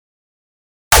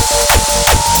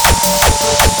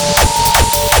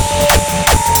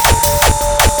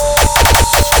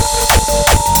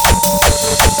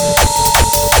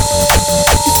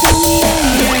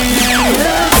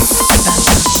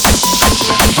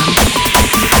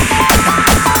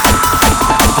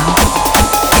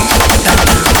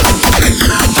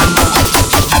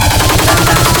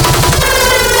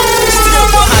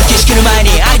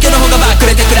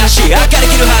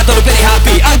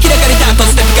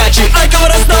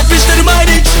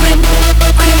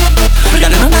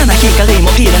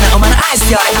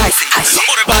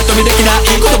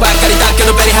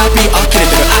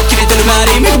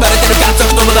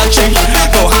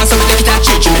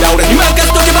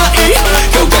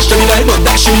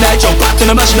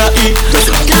なましない鏡を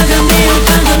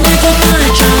鏡に答え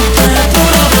ちゃってプロ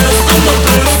です、I'm the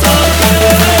best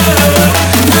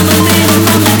again 生身の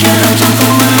ままけどどこ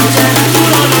までプ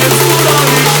ロです、プロ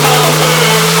にした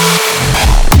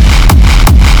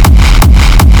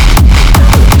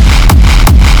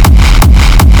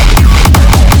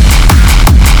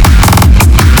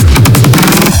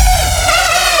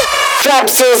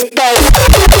Drops his bass.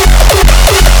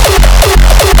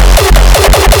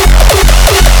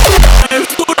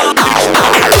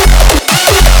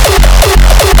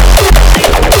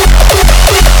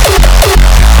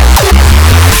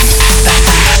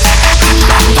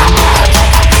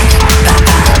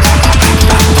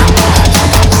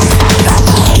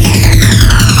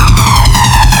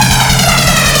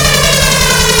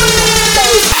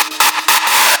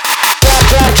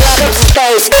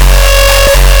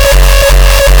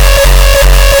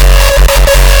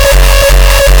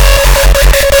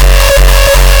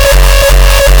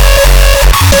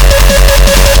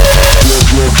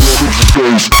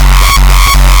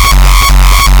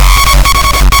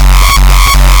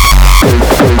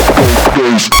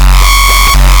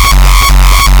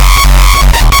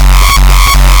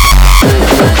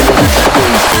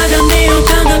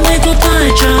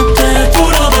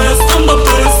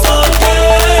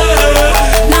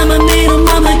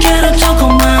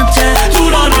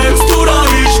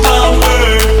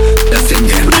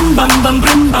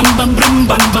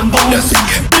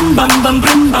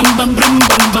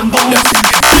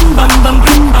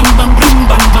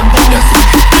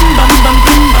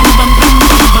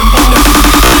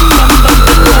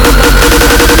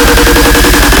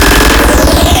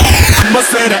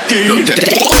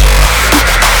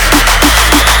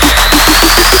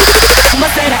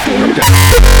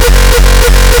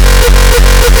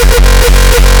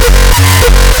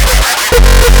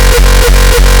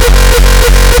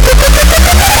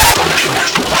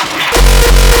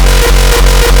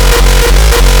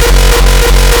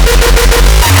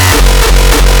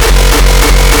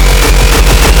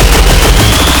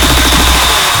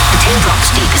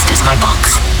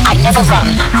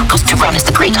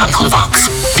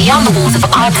 Beyond the walls of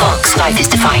Aardvark's life is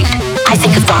defined. I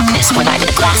think of darkness when I'm in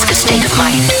a Glasgow state of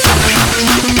mind.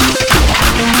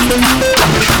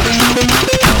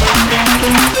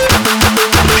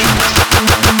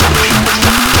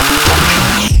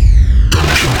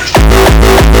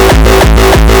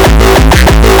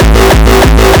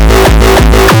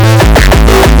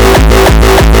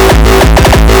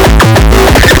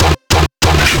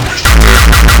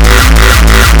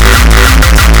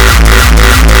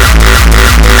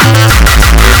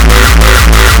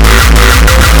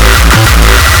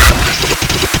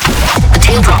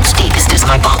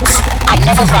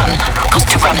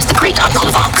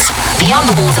 Beyond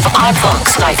the walls of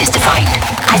Aardvark's life is defined.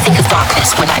 I think of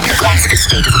darkness when I'm in a Glasgow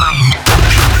state of mind.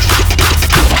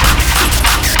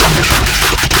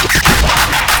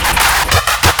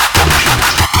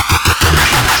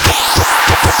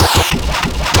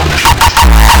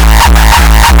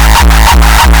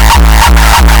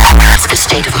 Glasgow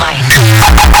state of mind.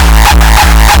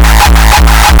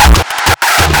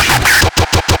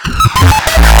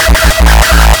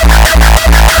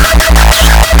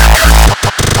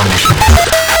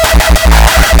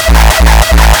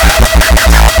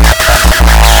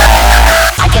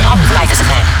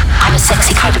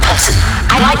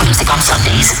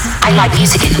 I like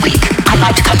music in the week. I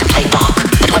like to contemplate dark,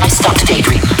 but when I start to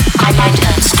daydream, my mind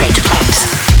turns straight to plans.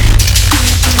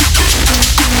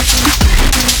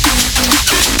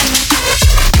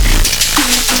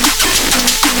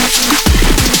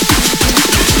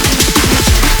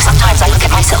 Sometimes I look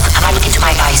at myself and I look into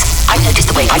my eyes. I notice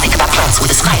the way I think about plants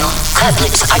with a smile. Curved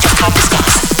lips I just can't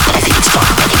discuss, but I think it's fun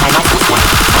ending my life with one.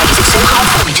 Why is it so hard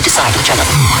for me to decide which I love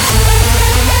more?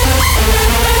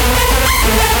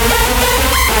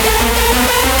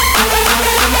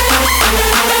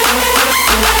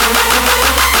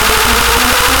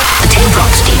 The tail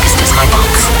drops deepest as my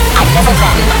box. I never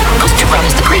run, cause to run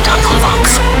is the great uncle of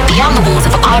Ox. Beyond the walls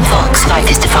of Aardvark's life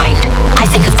is defined. I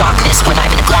think of darkness when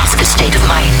I'm in a Glasgow state of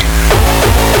mind.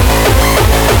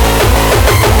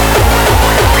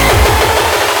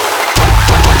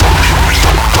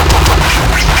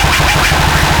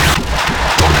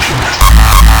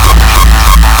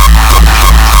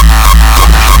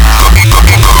 We'll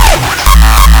be right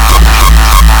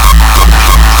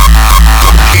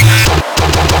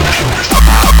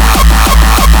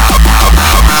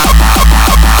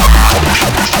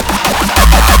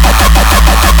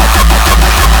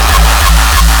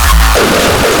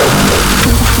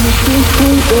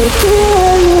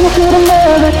back.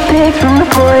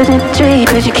 poison tree.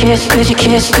 Could you kiss, could you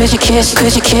kiss, could you kiss,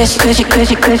 could you kiss, could you, could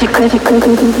you, could you, could you, could you,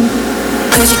 could you?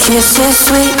 Cause your kiss is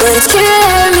sweet, but it's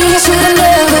killing me. You should've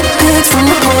never picked from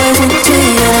the poison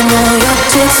tree. And I know your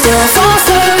tricks still fall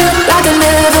for it like I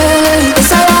never learned.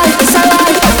 It's alright, it's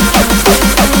alright.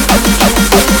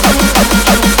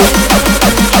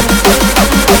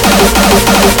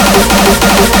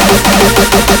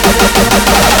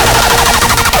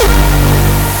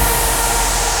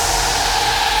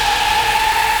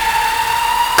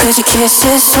 Cause your kiss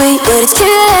is sweet, but it's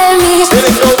killing me. Then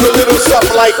it goes a little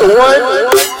something like 1,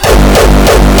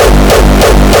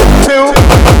 2,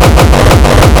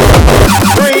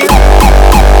 3.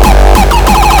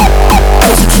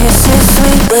 Cause your kiss is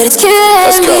sweet, but it's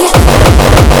killing me.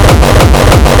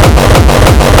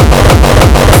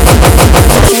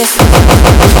 Kiss.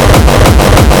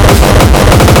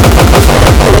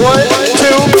 1,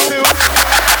 2.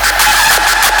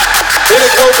 Then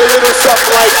it goes a little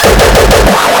something like.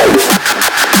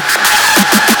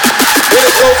 Then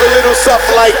it goes a little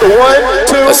something like 1,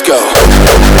 2. Let's go.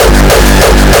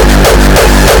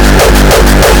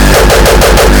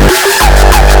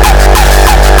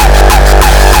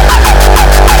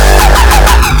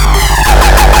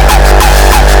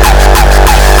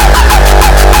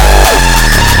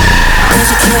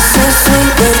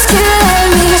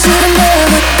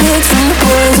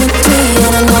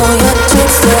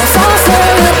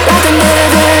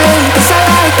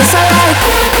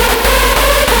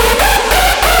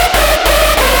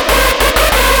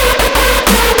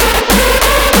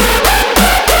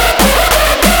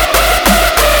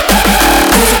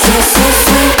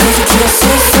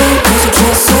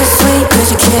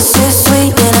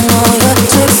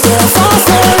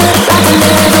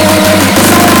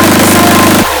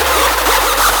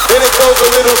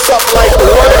 Something like 1,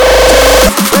 2,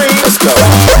 3. Let's go.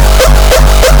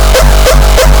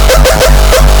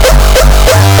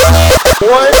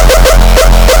 1.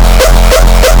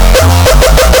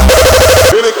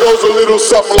 Then it goes a little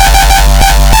something like.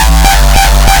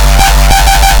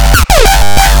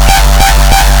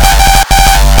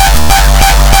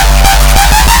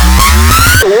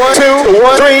 1, 2,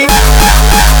 1, 3.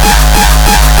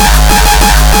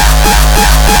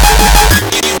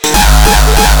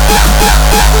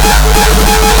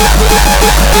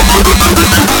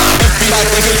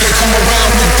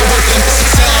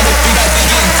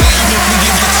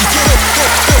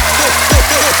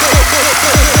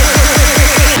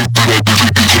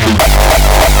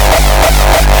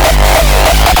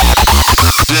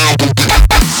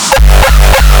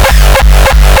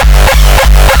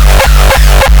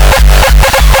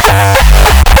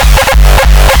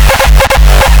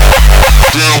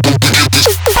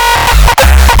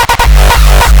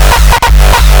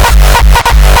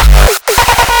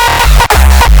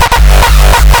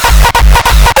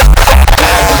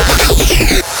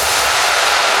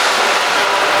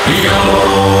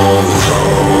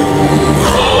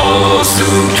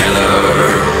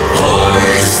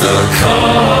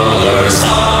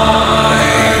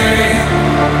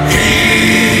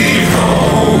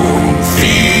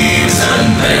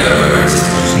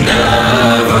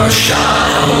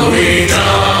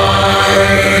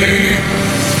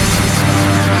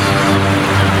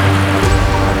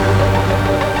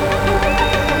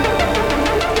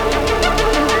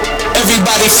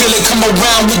 Everybody feel it, come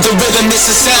around with the rhythm, it's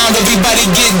a sound. Everybody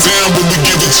get down when we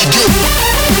give it to you.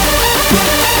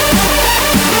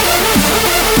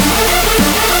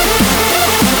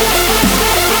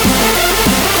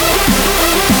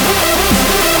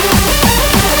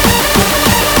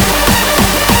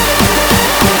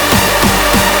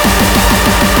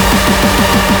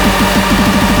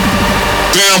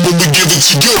 Down when we give it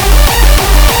to you.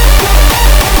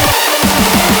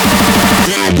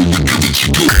 Down when we give it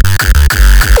to you.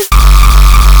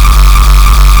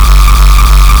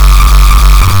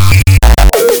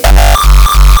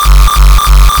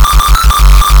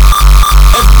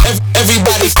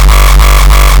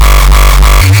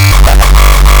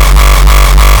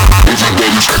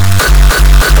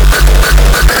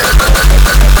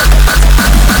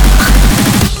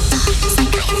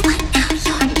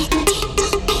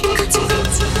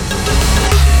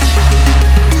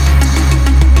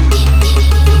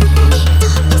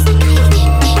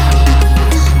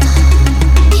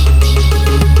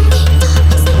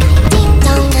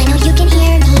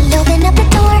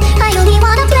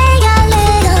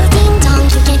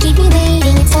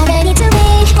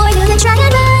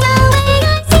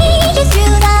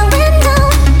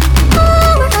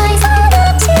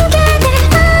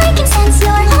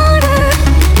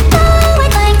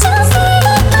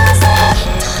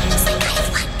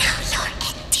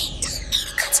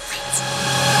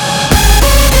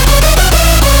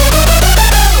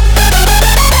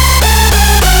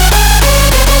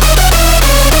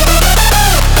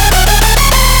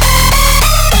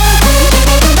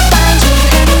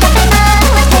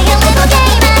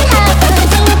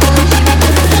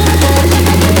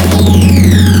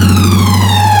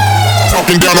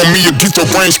 Talking down on me, you get your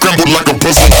brain scrambled like a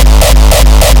puzzle.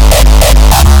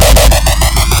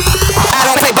 I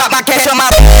don't play about my cash on my.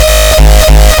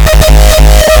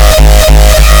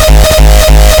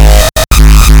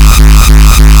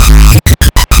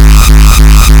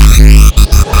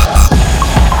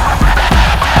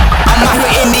 I'm out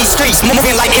here in these streets,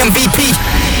 moving like MVP.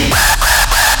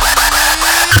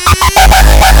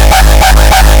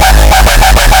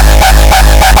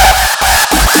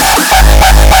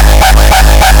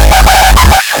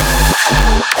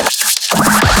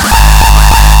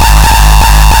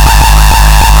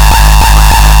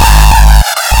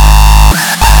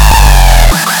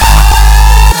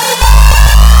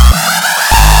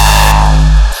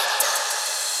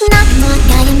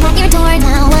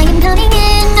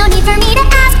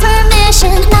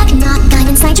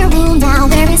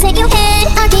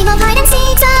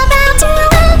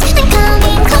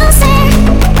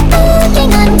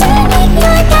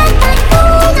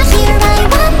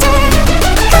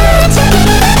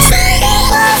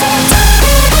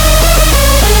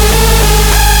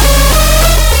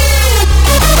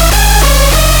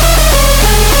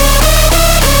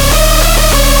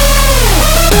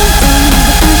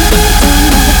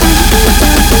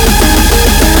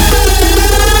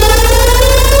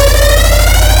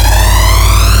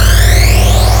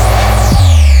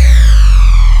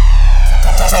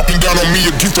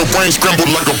 Get your brain scrambled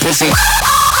like a puzzle.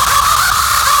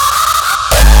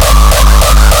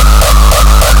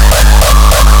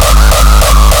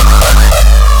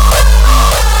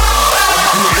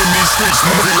 I'm in these streets,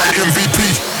 moving like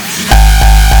MVP.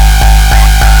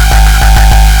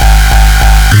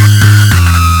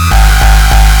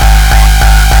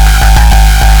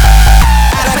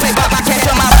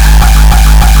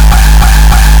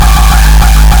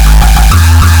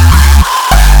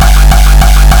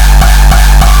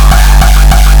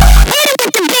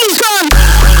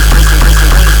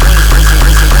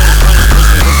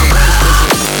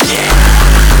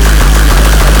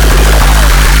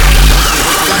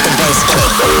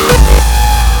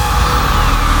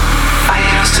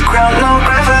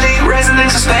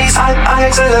 I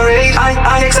accelerate,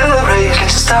 I accelerate.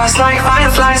 Catch the stars like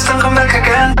fireflies, don't come back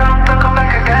again, don't come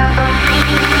back again.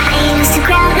 I used to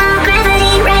ground, no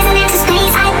gravity, rising into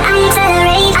space. I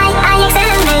accelerate, I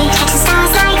accelerate. Catch the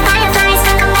stars like fireflies,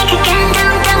 don't come back again,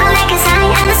 don't come back 'cause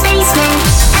I'm a spaceman,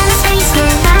 I'm a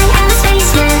spaceman, I'm a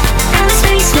spaceman, I'm a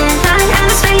spaceman, I'm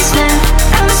a spaceman,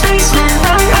 I'm a spaceman,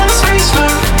 I'm a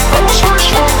spaceman, I'm a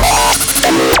spaceman.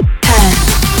 10,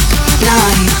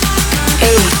 9,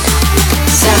 8,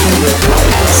 7,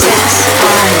 6,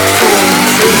 5, 4,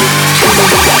 3,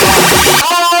 2,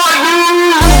 1.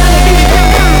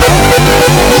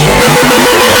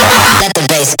 Let the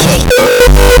bass kick. Let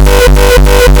the bass kick.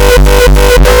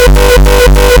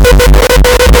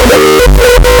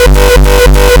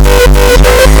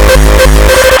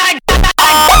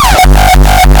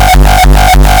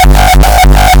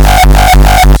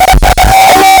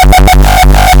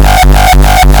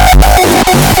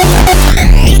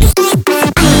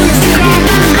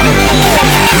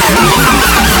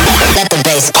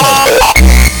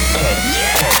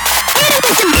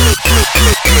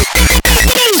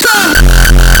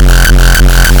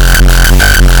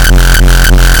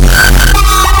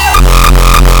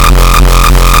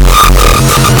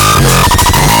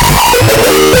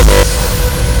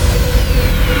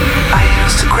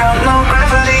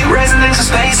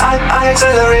 I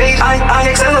accelerate, I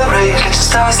accelerate. Catch the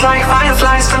stars like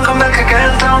fireflies, don't come back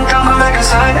again, don't come back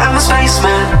inside. I'm a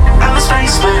spaceman, I'm a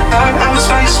spaceman, I'm a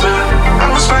spaceman,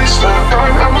 I'm a spaceman,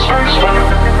 I'm a spaceman,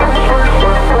 I'm a spaceman.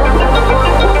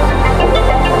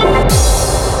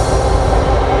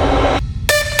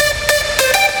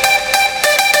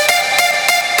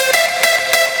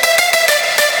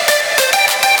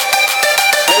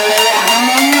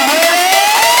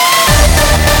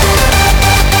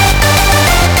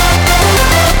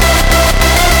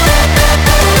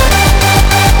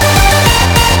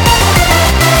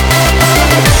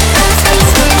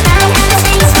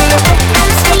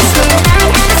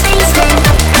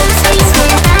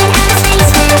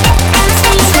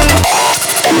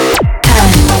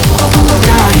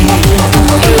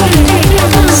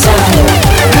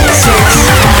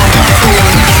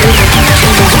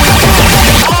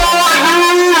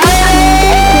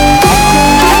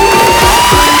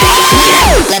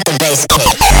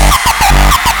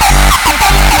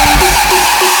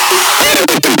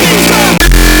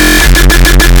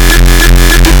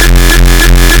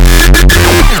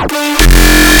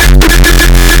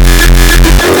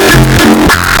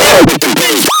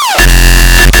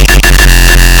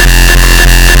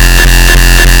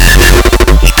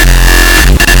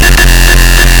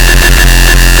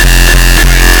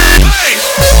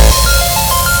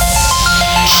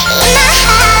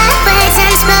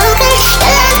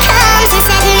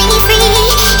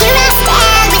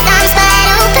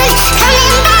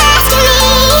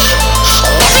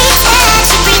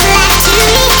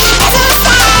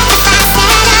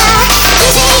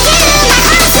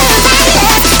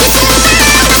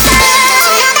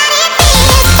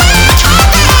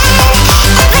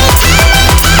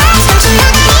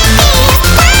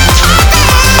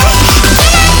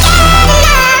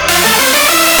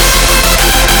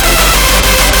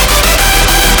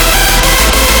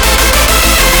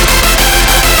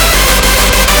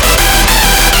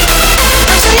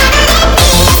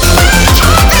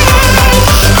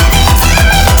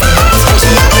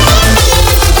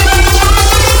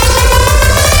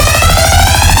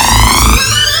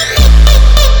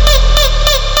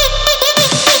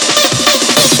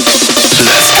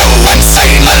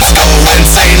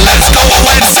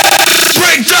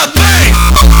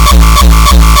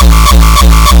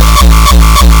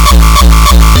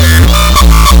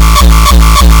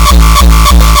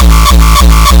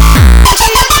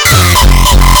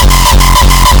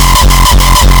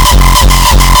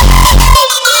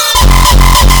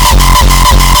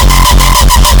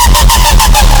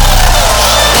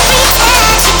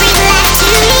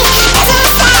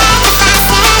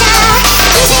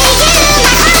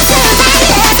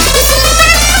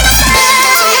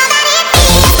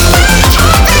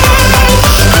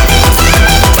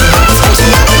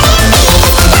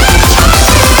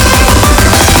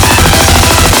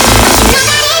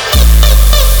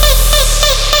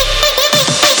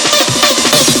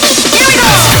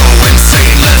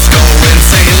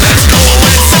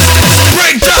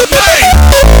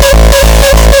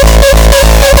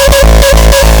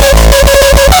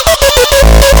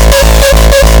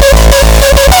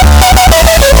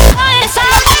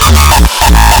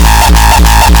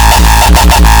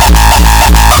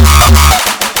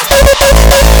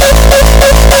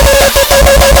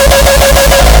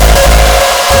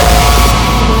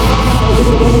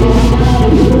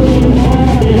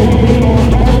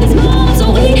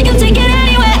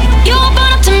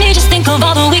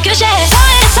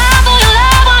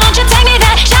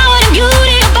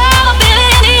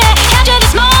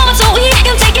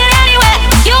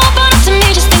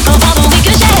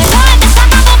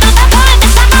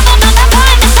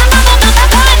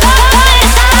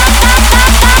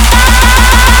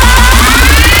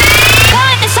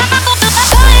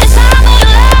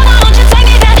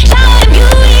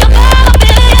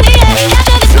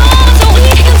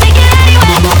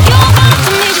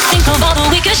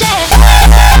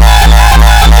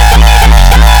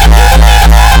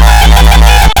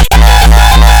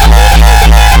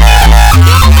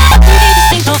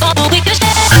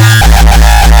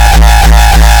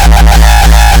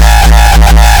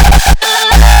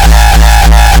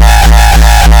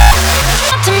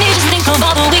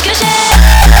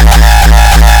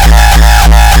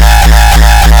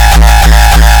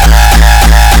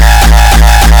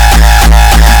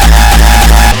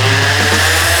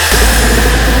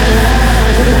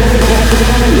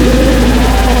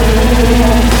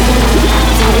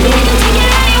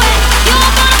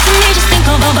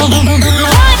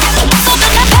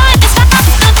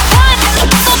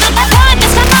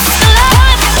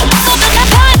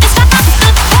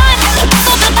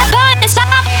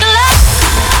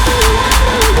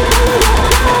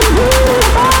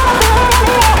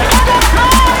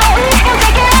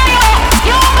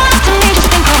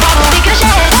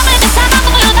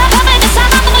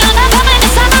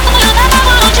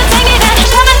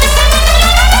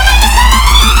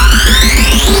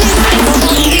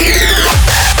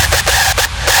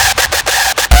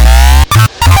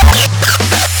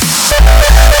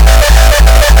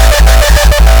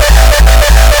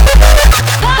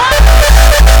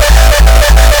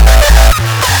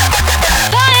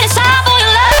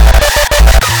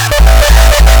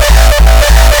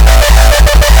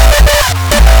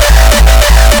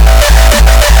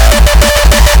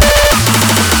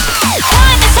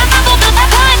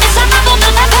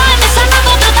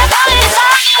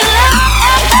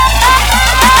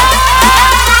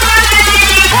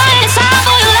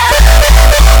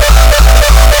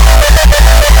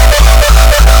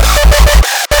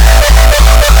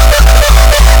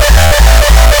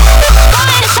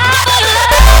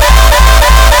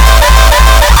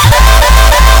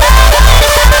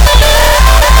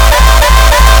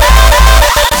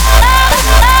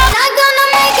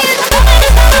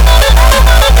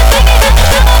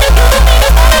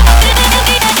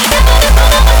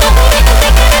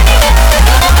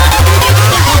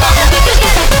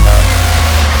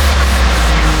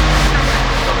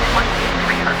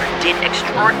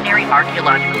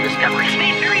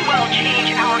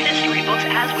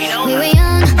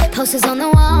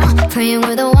 praying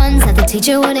we're the ones that the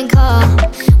teacher wouldn't call.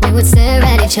 We would stare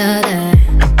at each other,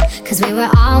 cause we were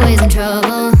always in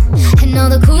trouble. And all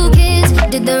the cool kids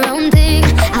did their own thing.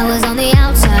 I was on the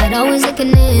outside, always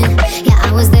looking in. Yeah,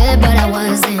 I was there, but I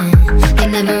wasn't. They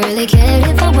never really cared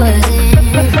if I wasn't.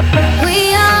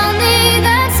 We all need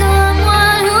that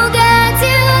someone who gets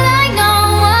you like no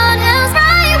one else,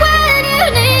 right when you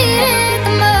need it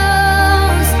the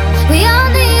most. We all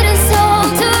need a soul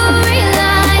to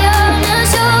rely on, a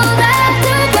shoulder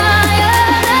to cry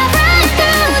on, a friend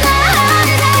through the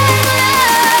highs and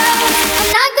lows. I'm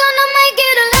not gonna make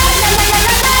it alone.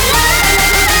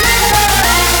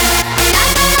 I'm not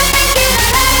gonna make it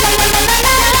alone.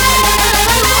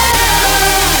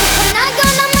 I'm not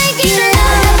gonna make it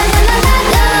alone.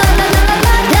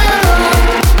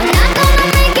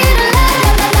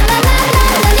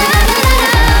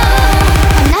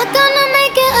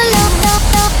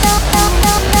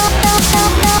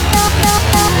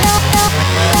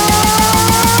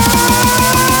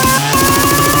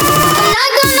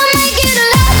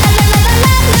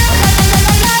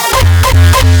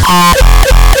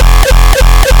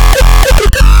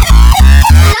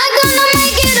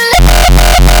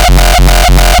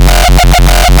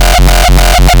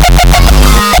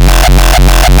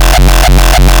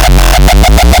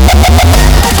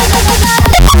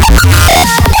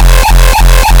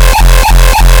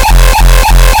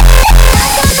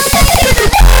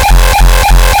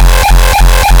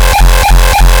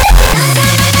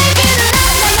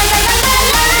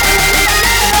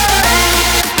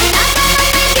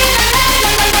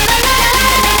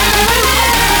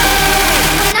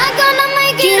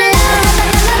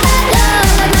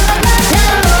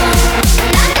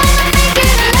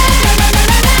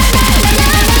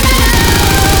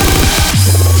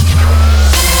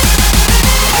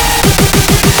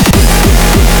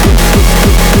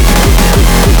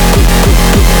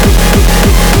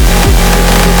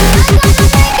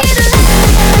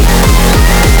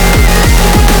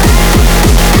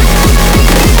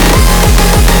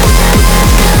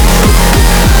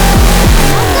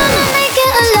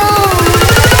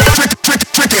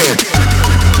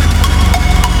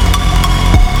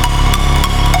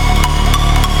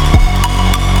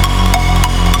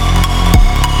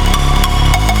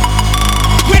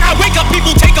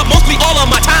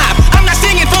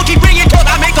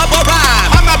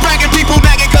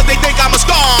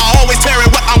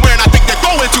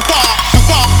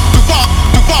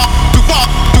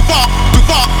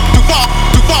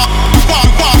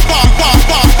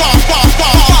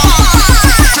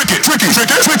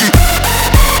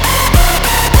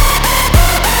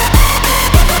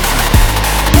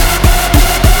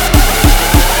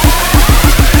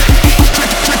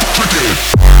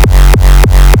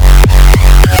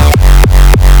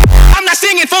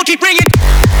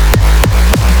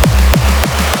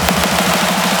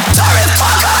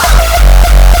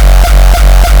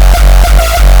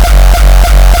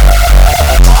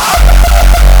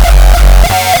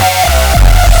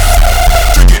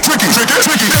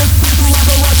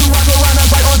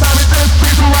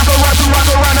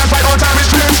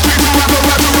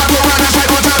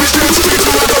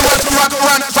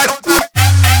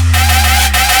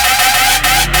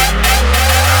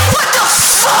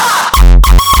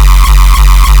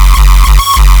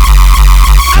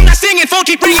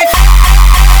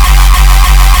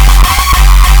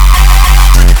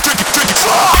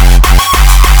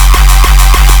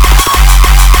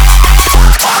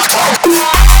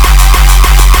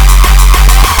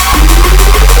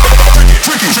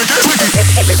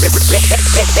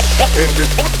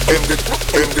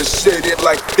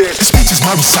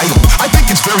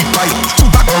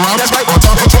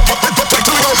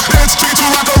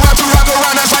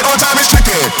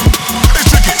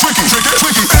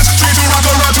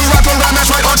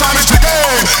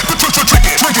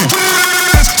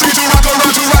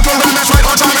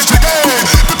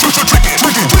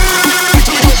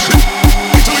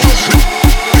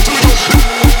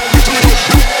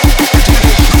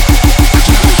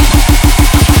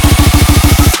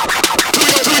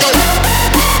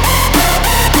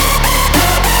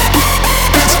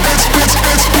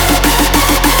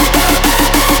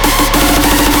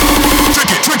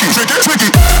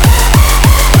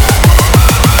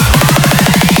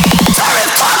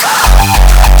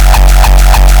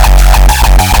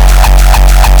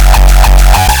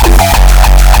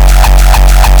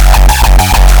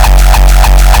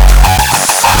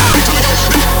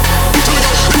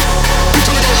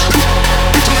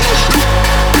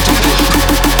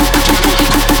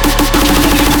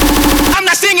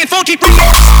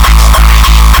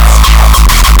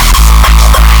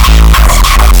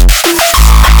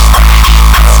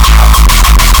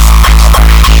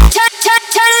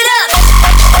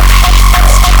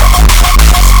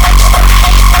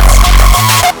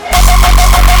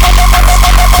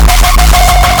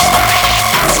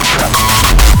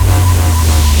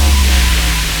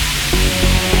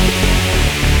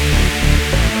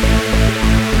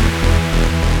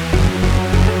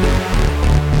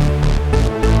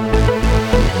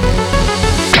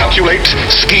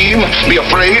 scheme, be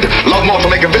afraid, love more to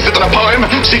make a visit than a poem,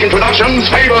 seeking productions,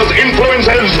 favors,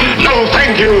 influences. No,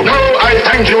 thank you. No, I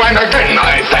thank you, and again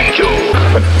I thank you.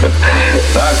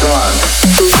 Now, come on.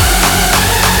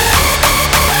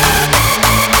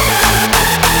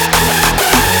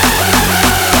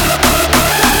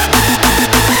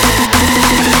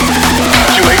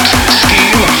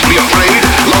 Scheme, be afraid,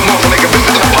 love more to make a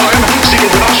visit than a poem, seeking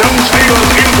productions,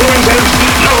 favors, influences.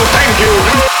 No, thank you.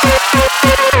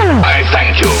 I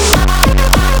thank you.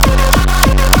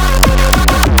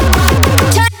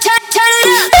 Turn it up.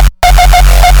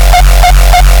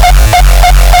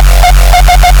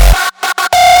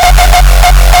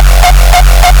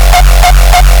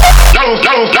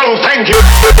 No, thank you.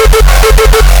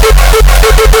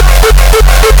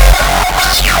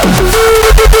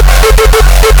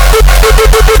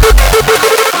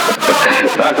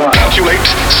 Calculate,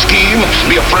 scheme,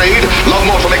 be afraid, love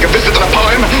more to make a visit than a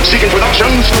poem, seeking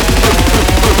productions.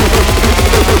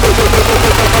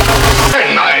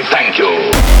 And I thank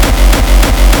you.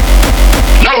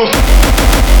 No,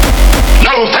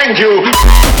 thank you.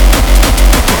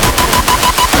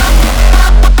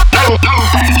 No,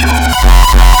 thank you.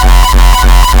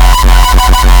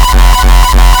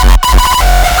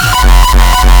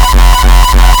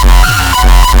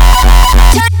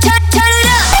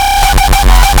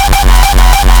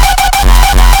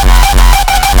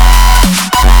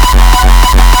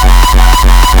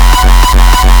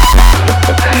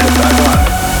 Turn it up.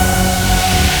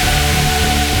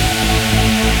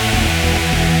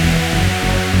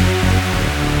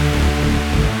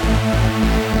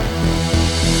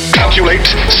 Calculate,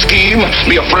 scheme,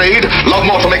 be afraid, love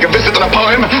more to make a visit than a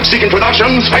poem, seeking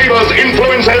productions, favors,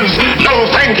 influences. No,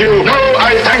 thank you. No,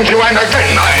 I thank you, and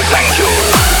again I thank you.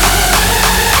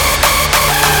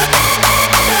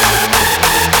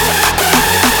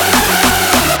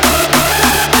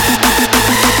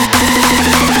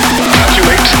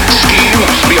 Calculate, scheme,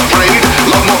 be afraid,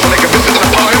 love more to make a visit than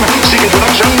a poem, seeking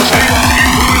productions, favors,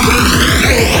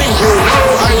 influences.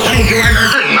 No, I thank you, and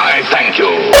again I thank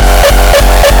you.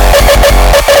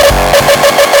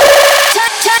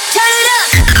 Turn it up.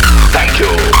 Thank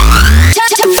you. Turn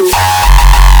it up.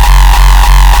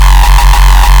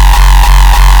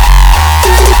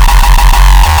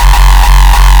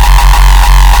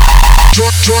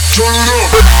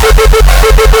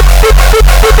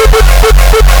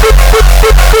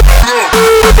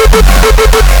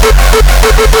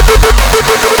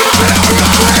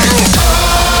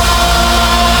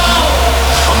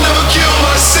 I'll never kill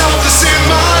myself, this in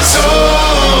my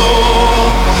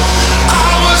soul. I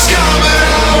was coming,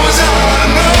 I was out,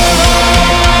 no.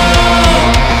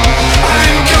 I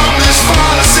didn't come this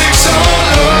far to sink so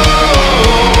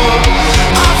low.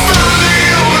 I'm finally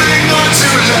holding on to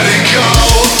let it go.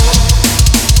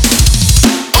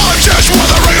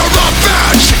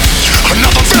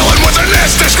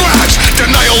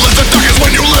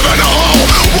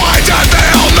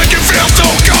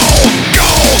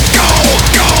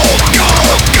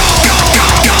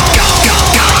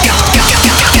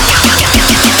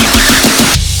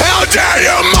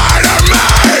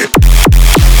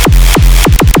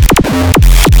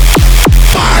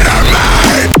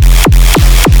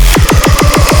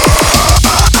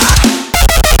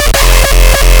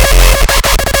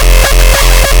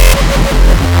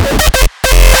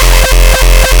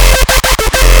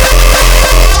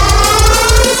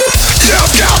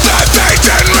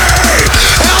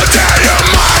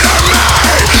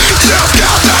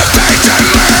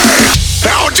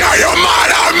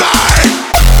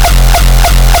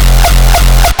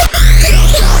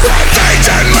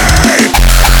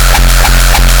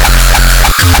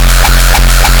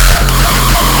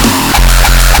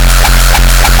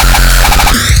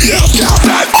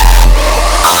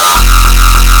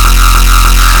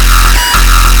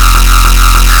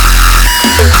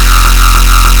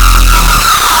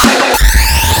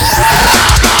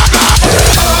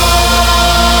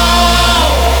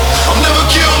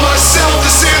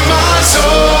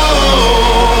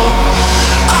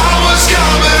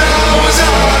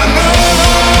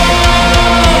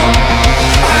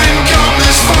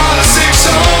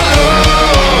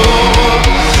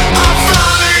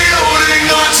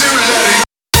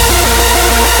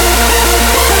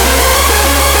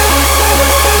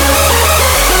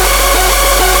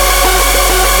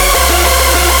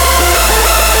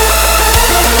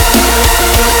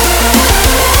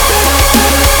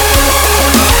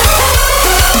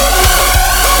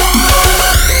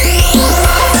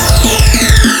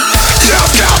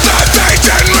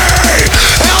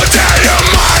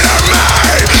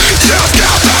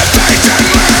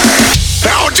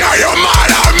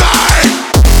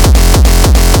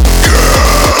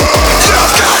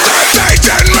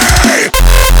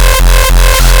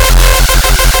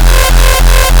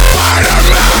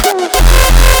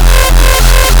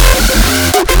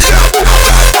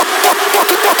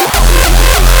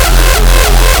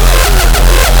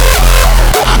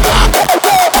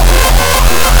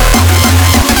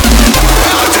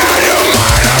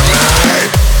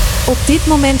 Op dit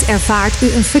moment ervaart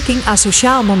u een fucking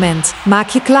asociaal moment. Maak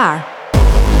je klaar.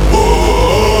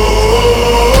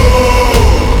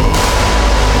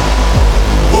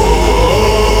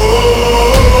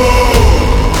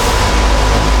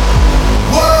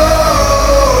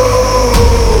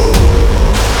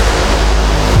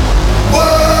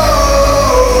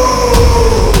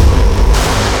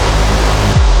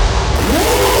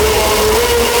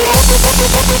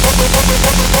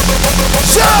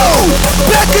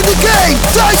 Back in the game,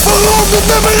 tijd voor ronde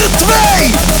nummer 2.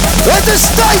 Het is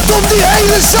tijd om die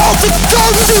hele zaal te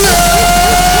kantelen.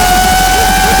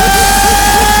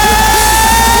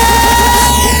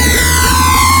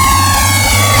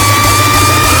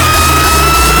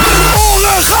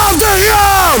 Oren gaan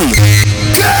eraan.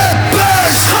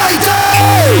 Kippen schijten.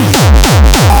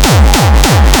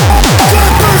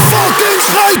 Kippen fucking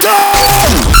schijten.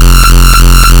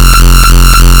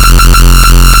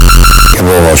 Ik heb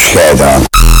wel wat scheid aan.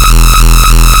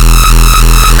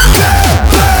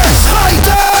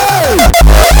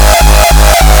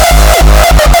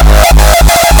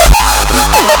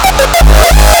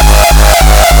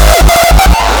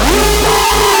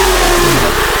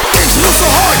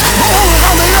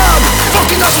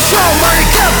 Maar ik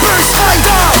heb er schijt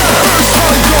aan.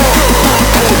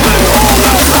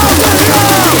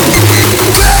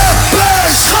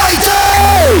 Kippen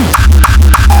schijten.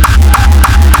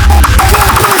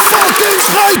 Kippen fucking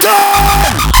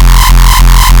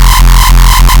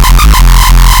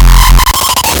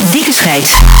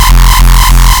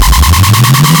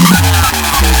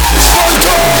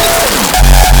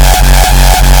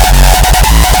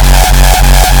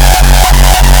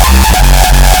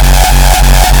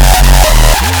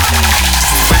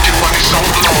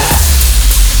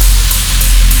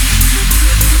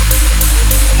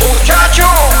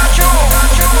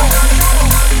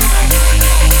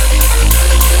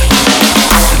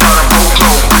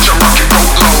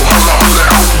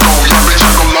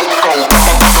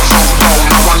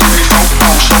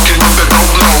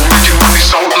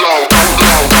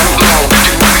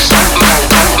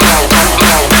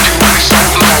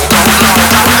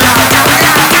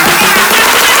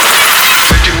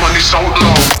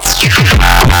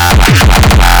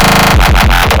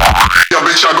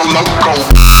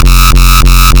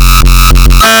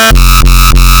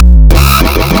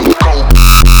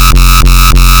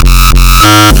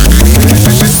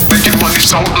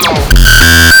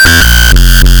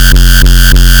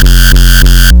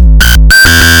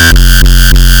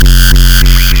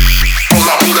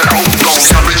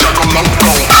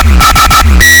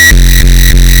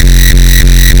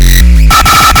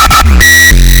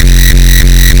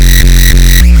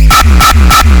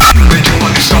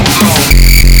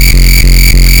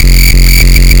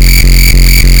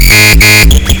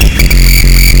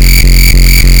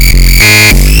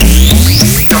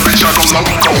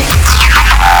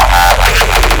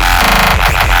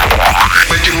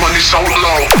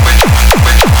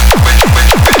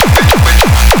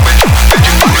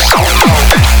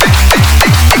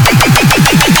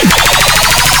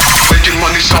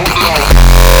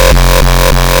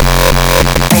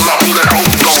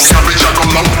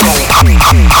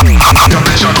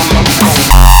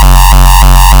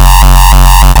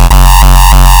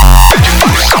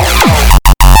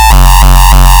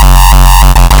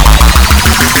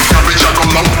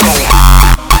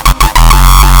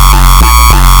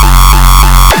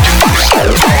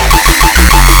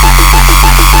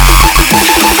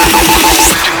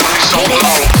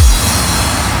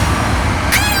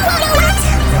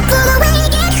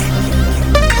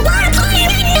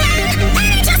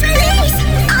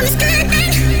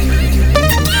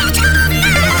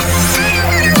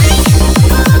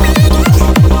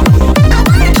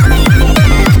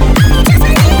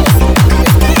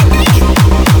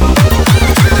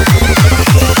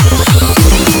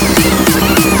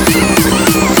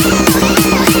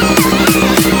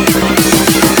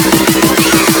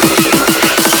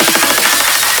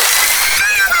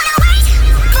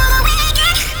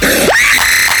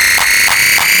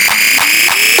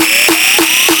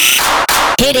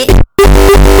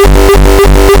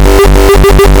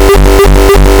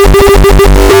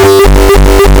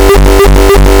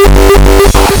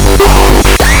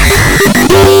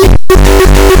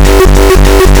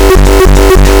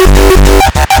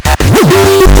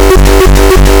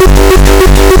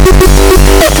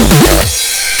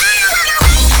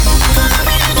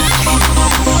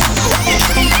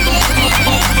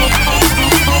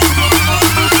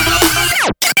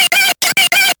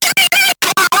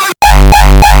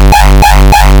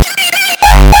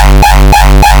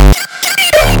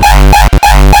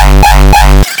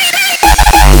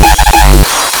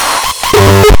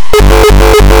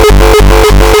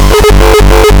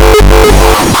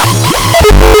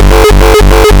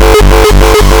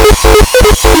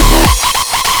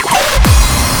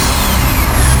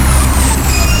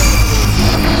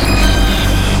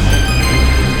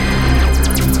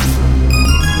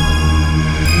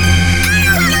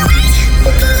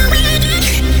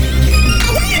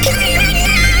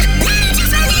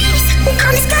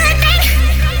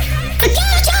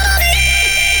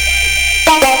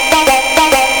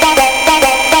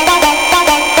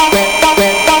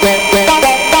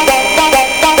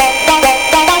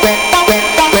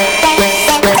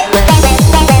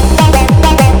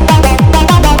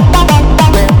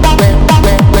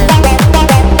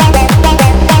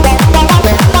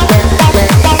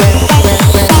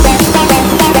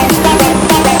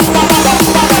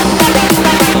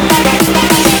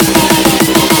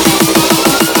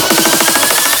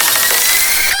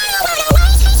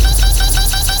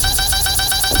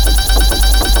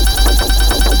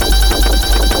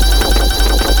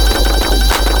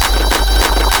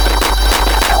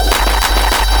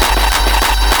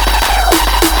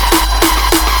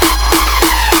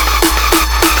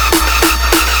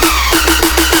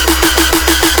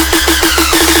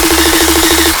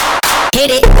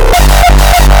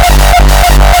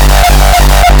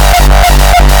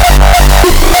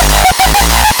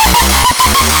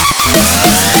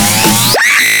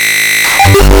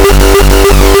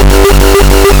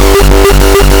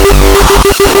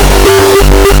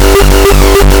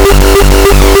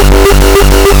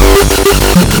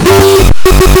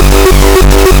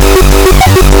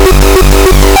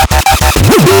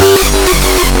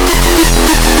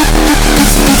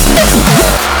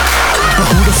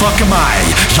am I?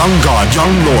 Young God,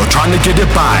 young Lord, trying to get it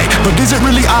by. But is it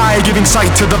really I giving sight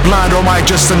to the blind, or am I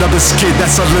just another skid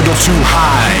that's a little too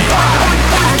high?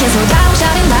 I can't slow down,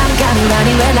 shouting loud, got me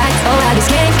running red lights. Oh, I just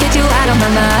can't get you out of my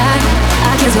mind.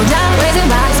 I can't slow down, raising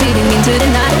lights, leading into the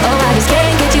night. Oh, I just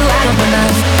can't get you out of my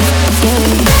mind.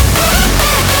 Yeah.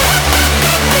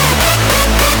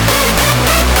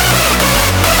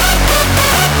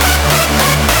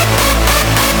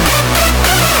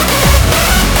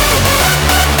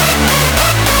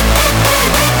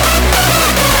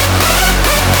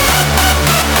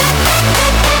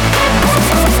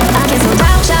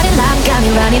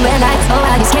 Running red lights, oh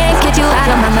I just can't get you out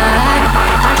of my mind.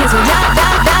 I can't slow down,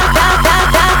 down, down, down, down,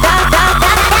 down, down, down,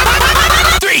 down.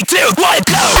 3, 2, 1,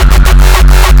 go!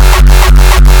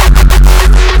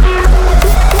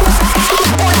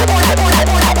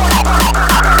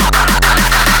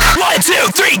 1, 2,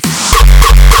 3.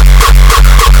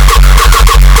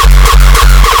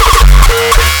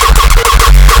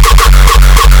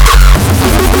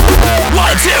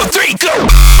 1, 2, 3, go!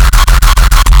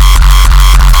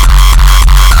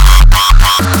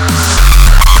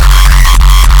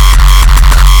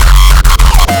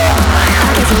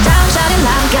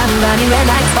 Running red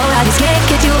lights, oh I just can't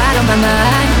get you out of my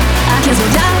mind. I can't slow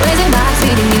down, raising lights,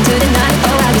 leading into the night.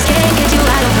 Oh I just can't get you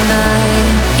out of my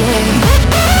mind. Yeah.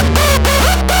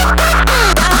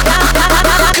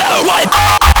 Go, what?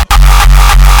 Go,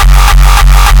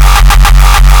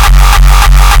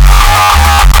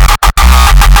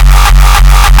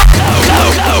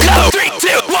 3,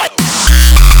 2, 1.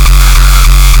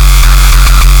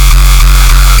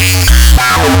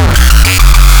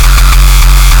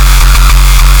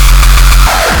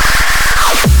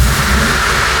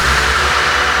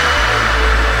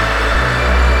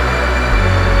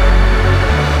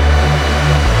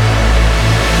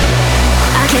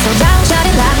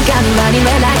 Running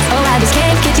red lights, oh I just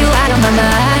can't get you out of my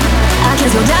mind. I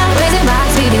can't slow down, raising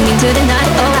lights, leading into the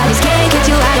night. Oh I just can't get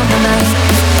you out of my mind.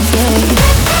 Yeah.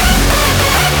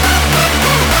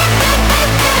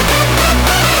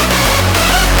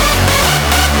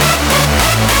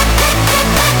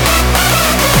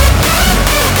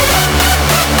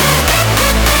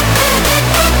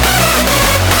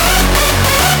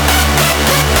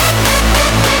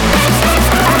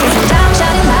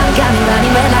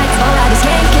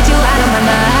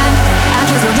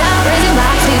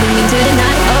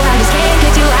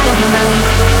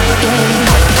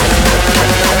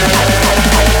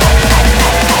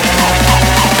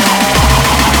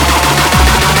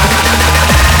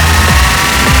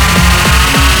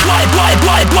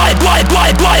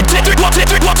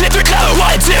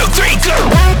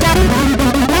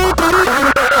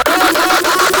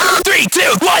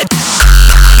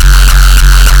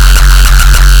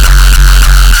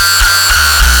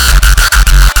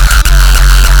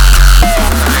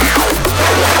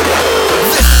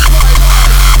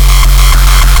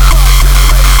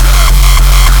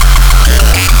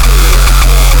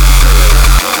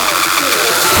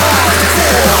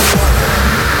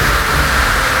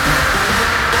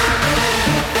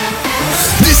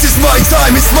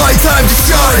 It's my time to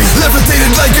shine,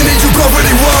 levitating like an angel covered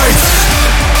in white.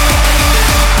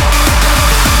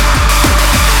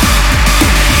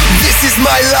 This is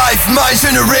my life, my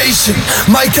generation,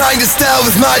 my kind of style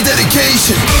with my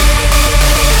dedication.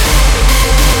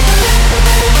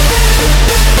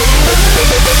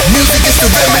 Music is the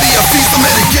remedy, I feel the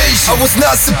medication. I was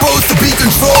not supposed to be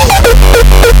controlled.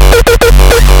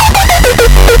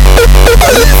 I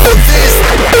live for this.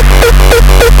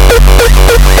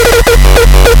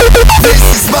 This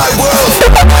is my world.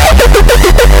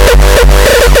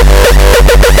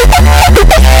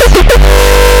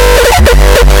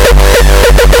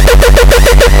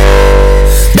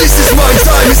 This is my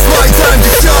time, it's my time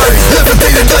to shine.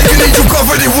 Levitated like an angel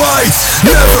covered in white.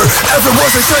 Never, ever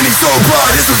was I shining so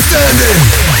bright as I'm standing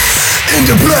in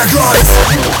the black lights.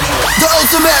 The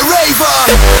ultimate raver,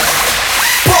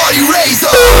 party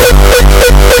raiser.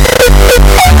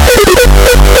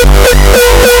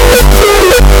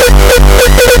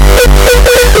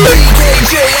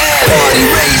 BKJN, party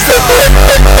raiser.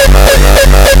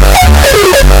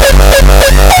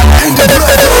 In the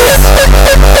black lights.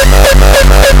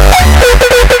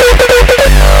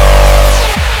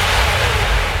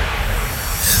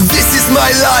 This is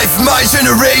my life, my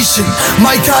generation,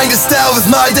 my kind of style with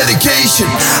my dedication.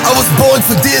 I was born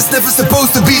for this, never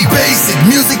supposed to be basic.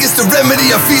 Music is the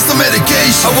remedy, I feel some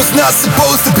medication. I was not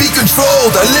supposed to be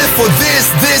controlled, I live for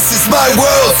this is my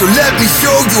world. So let me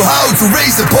show you how to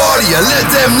raise a party and let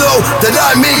them know that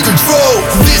I'm in control.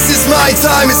 This is my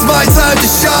time, it's my time to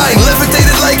shine.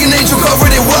 Levitated like an angel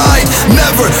covered in white.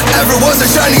 Never, ever Never was a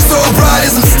shining so bright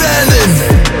as I'm standing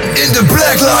in the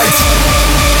black light.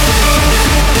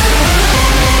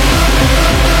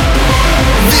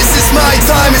 This is my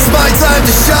time, it's my time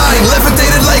to shine.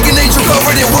 Levitated like an angel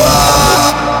covered in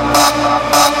white.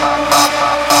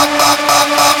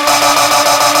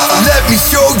 Let me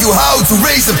show you how to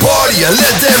raise a party and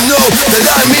let them know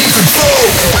that I'm in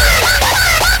control.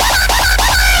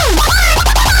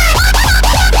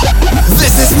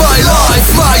 This is my life,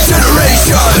 my generation.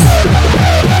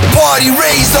 Party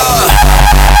raiser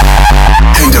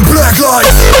in the black light.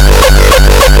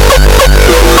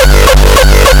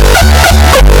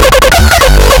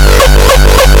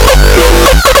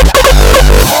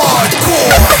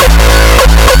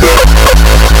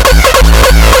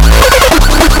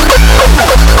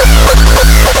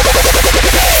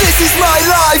 This is my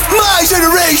life, my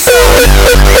generation.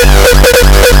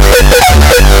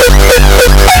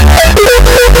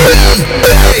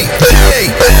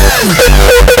 B-A-A-N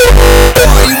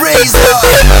Party raiser.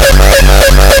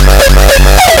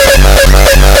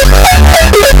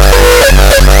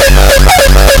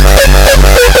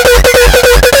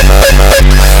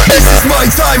 This is my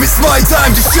time, it's my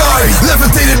time to shine.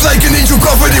 Levitated like an angel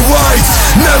covered in white.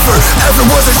 Never ever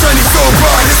was I shining so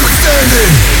bright as we're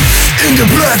standing in the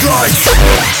black light.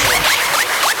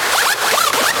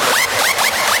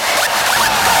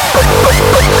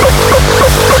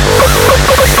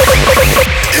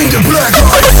 In the black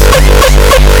light.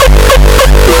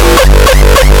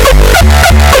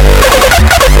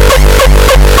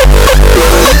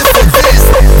 Live for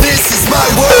this is my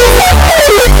world.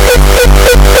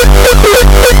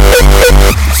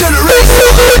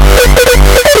 Generation.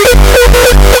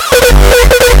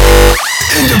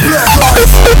 In the black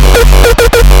light.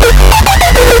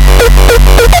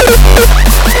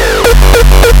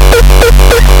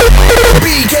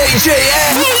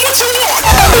 BKJN.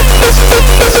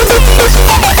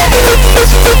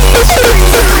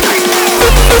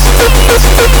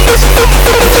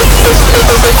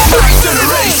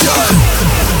 Generation.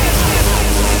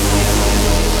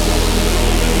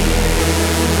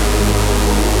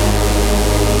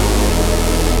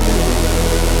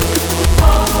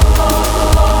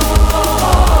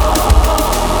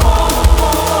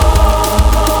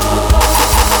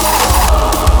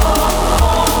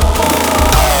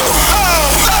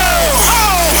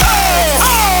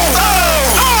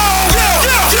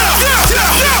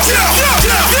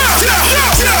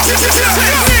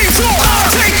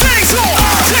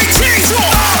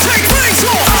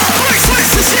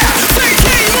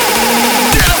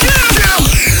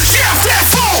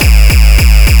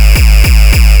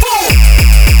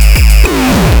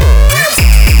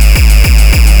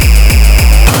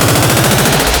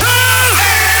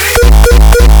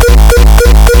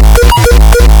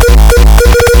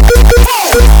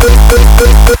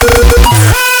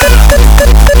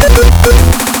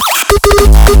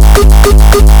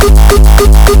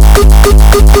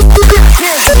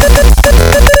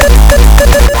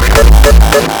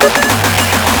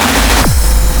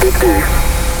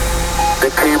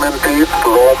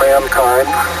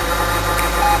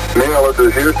 Neil, this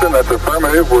is Houston. That's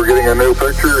affirmative. We're getting a new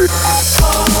picture. Okay,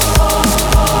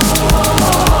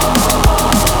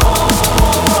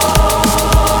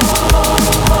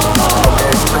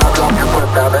 now drop your foot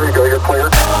down. There you go. You're clear.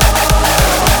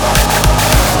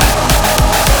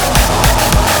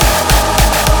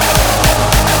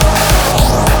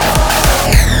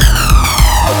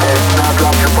 Okay, now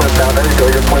drop your foot down. There you go.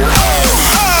 You're clear.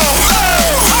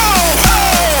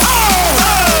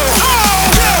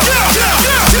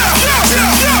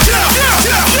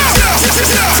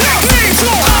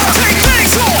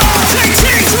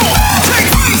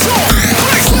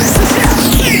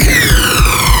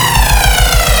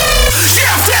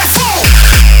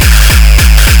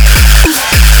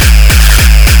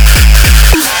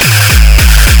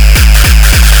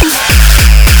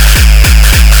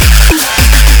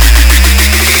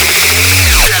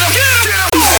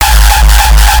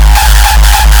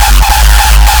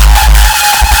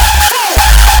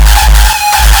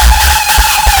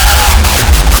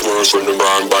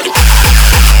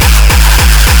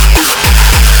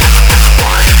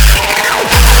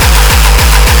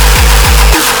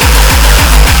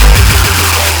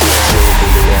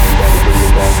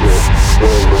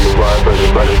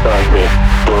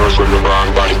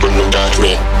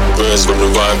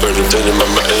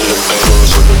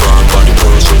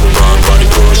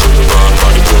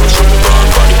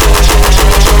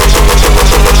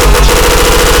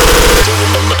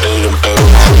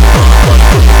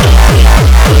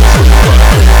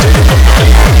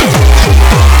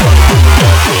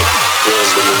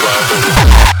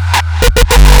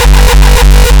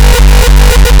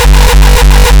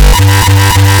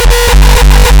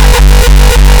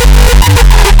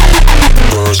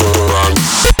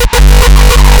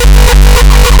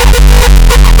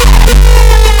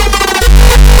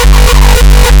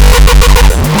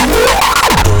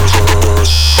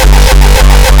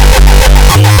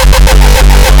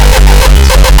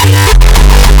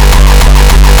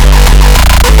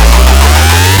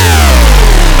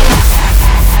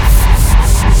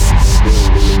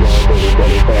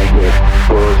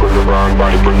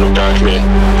 no got me.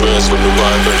 Burns when the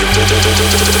vibe burns.